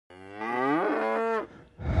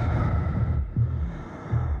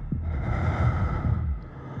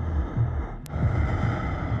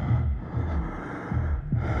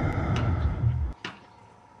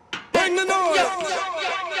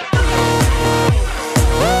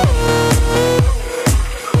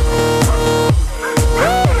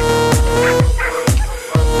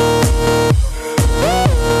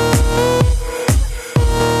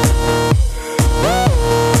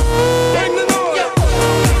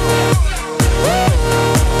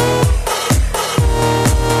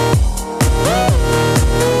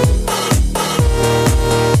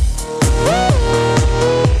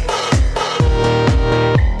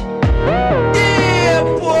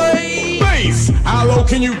How low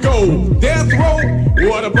can you go? Death row?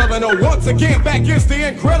 What a brother know. Once again, back is the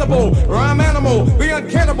incredible rhyme animal, the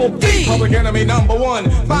uncannibal D. Public enemy number one.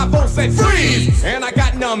 5-4 said freeze, and I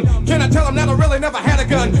got numb. Can I tell them that I really never had a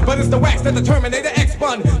gun? But it's the wax that the Terminator X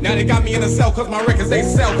spun. Now they got me in a cell cause my records they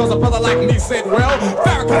sell. Cause a brother like me said, well,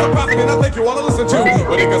 Farrakhan prophet and I think you wanna listen to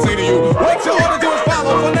what he can say to you. What you ought to do is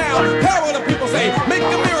follow for now. How will the people say? Make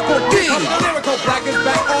the miracle D. The lyrical black is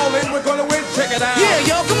back all in. We're gonna win.